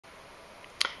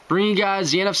Bringing you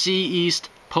guys the NFC East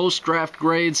post-draft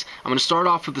grades. I'm going to start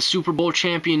off with the Super Bowl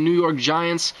champion New York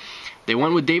Giants. They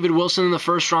went with David Wilson in the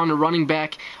first round, a running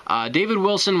back. David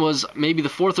Wilson was maybe the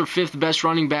fourth or fifth best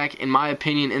running back, in my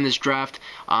opinion, in this draft.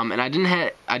 And I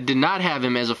did not have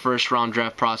him as a first-round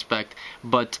draft prospect.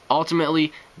 But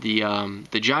ultimately, the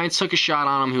Giants took a shot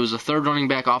on him. He was the third running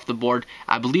back off the board.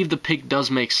 I believe the pick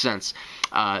does make sense.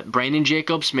 Brandon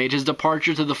Jacobs made his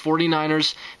departure to the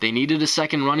 49ers. They needed a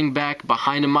second running back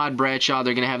behind Ahmad Bradshaw.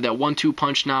 They're going to have that 1-2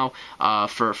 punch now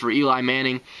for Eli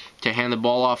Manning to hand the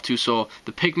ball off to. So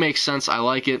the pick makes sense. I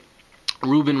like it.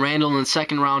 Ruben Randle in the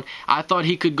second round. I thought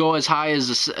he could go as high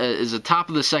as the top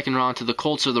of the second round to the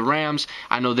Colts or the Rams.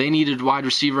 I know they needed wide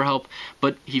receiver help,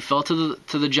 but he fell to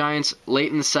the Giants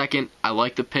late in the second. I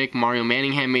like the pick. Mario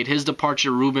Manningham made his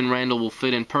departure. Ruben Randle will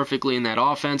fit in perfectly in that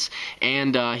offense,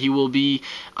 and he will be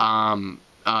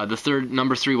the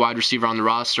number 3 wide receiver on the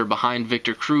roster behind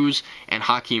Victor Cruz and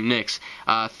Hakeem Nicks.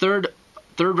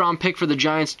 Third round pick for the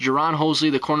Giants, Jaron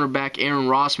Hosley, the cornerback. Aaron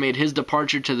Ross made his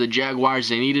departure to the Jaguars.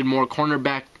 They needed more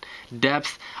cornerback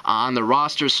depth on the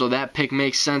roster, so that pick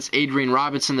makes sense. Adrian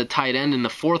Robinson, the tight end, in the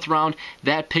 4th round.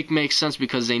 That pick makes sense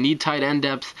because they need tight end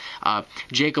depth.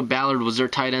 Jacob Ballard was their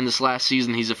tight end this last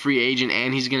season. He's a free agent,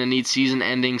 and he's going to need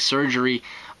season-ending surgery.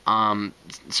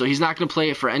 So he's not going to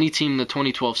play for any team in the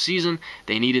 2012 season.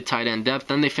 They needed tight end depth.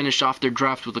 Then they finished off their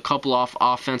draft with a couple of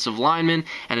offensive linemen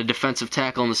and a defensive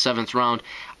tackle in the 7th round.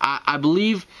 I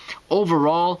believe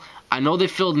overall, I know they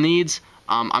filled needs.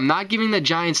 I'm not giving the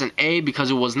Giants an A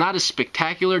because it was not a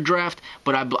spectacular draft,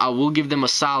 but I will give them a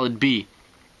solid B.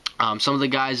 Some of the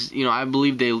guys, I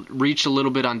believe they reached a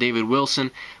little bit on David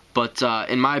Wilson, but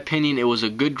in my opinion, it was a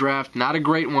good draft, not a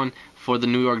great one. For the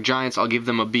New York Giants, I'll give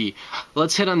them a B.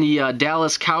 Let's hit on the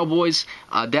Dallas Cowboys.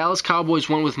 Dallas Cowboys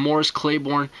went with Morris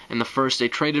Claiborne in the first. They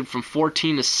traded from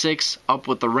 14 to 6 up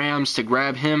with the Rams to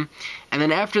grab him. And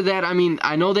then after that,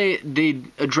 I know they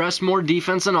addressed more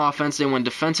defense and offense. They went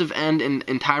defensive end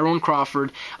in Tyrone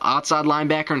Crawford, outside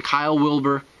linebacker in Kyle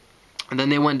Wilber. And then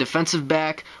they went defensive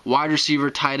back, wide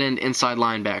receiver, tight end, inside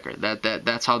linebacker.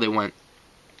 That's how they went.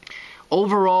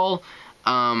 Overall,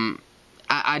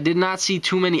 I did not see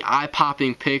too many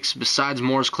eye-popping picks besides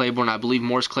Morris Claiborne. I believe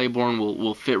Morris Claiborne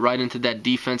will fit right into that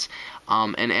defense.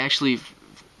 And actually,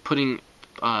 putting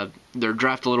their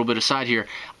draft a little bit aside here,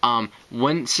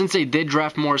 since they did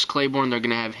draft Morris Claiborne, they're going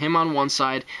to have him on one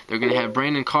side. They're going to have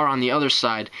Brandon Carr on the other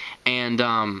side.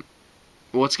 And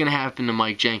what's going to happen to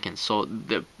Mike Jenkins? So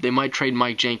they might trade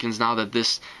Mike Jenkins now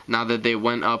that they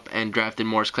went up and drafted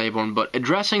Morris Claiborne. But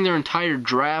addressing their entire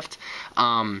draft,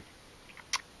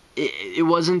 it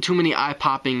wasn't too many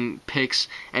eye-popping picks,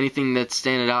 anything that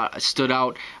stood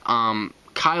out.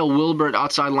 Kyle Wilbert,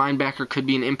 outside linebacker, could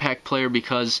be an impact player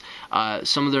because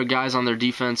some of their guys on their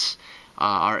defense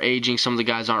are aging. Some of the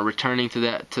guys aren't returning to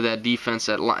that defense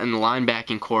in the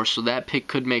linebacking core, so that pick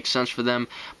could make sense for them.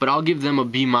 But I'll give them a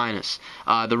B-.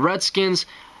 The Redskins,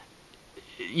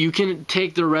 you can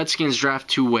take the Redskins draft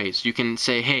two ways. You can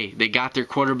say, hey, they got their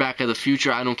quarterback of the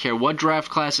future. I don't care what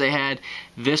draft class they had.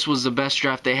 This was the best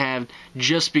draft they had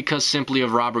just because simply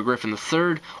of Robert Griffin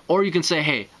III. Or you can say,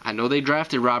 hey, I know they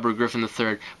drafted Robert Griffin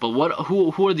III, but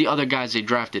who are the other guys they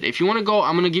drafted? If you want to go,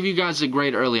 I'm going to give you guys a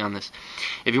grade early on this.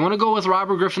 If you want to go with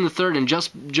Robert Griffin III and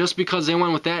just because they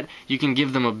went with that, you can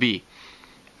give them a B.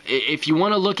 If you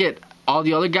want to look at all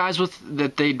the other guys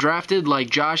that they drafted, like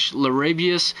Josh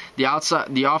Larabius,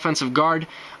 the offensive guard,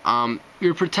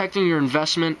 you're protecting your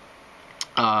investment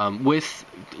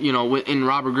in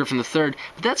Robert Griffin III.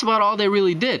 But that's about all they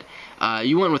really did.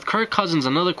 You went with Kirk Cousins,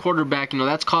 another quarterback.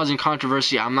 That's causing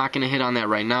controversy. I'm not going to hit on that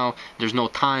right now. There's no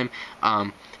time.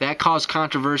 That caused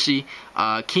controversy.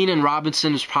 Keenan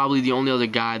Robinson is probably the only other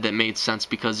guy that made sense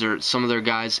because some of their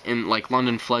guys in like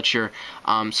London Fletcher,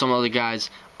 some other guys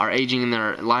are aging in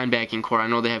their linebacking core. I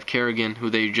know they have Kerrigan,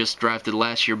 who they just drafted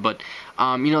last year, but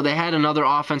they had another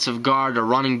offensive guard, a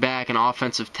running back, an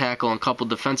offensive tackle, and a couple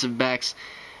defensive backs.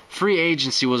 Free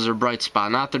agency was their bright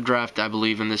spot, not the draft, I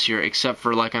believe, in this year, except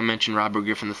for, like I mentioned, Robert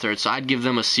Griffin III. So I'd give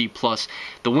them a C+.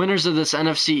 The winners of this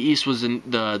NFC East was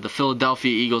the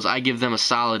Philadelphia Eagles. I give them a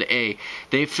solid A.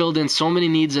 They filled in so many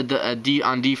needs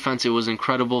on defense. It was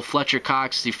incredible. Fletcher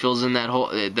Cox, he fills in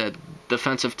that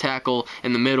defensive tackle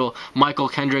in the middle. Michael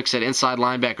Kendricks at inside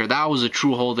linebacker. That was a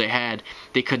true hole they had.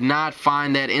 They could not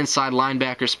find that inside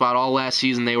linebacker spot all last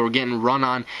season. They were getting run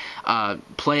on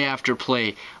play after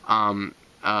play.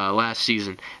 Last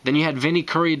season. Then you had Vinny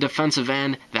Curry, defensive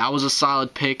end. That was a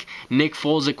solid pick. Nick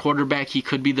Foles at quarterback. He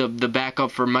could be the backup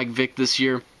for Mike Vick this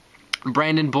year.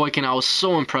 Brandon Boykin, I was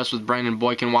so impressed with Brandon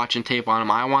Boykin watching tape on him.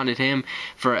 I wanted him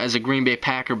as a Green Bay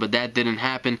Packer, but that didn't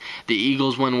happen. The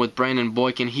Eagles went with Brandon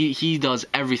Boykin. He does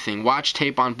everything. Watch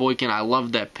tape on Boykin. I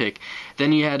loved that pick.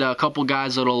 Then you had a couple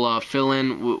guys that'll fill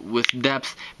in with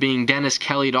depth, being Dennis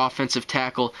Kelly, the offensive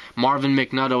tackle, Marvin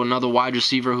McNutto, another wide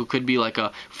receiver who could be like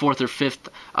a fourth or fifth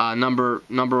number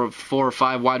 4 or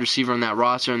 5 wide receiver on that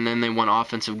roster, and then they went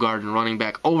offensive guard and running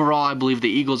back. Overall, I believe the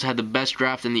Eagles had the best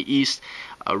draft in the East.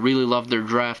 I really loved their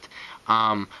draft.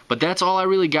 But that's all I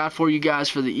really got for you guys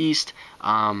for the East.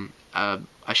 I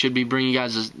should be bringing you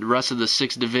guys the rest of the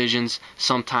 6 divisions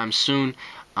sometime soon.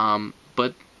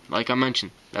 But like I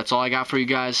mentioned, that's all I got for you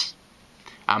guys.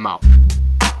 I'm out.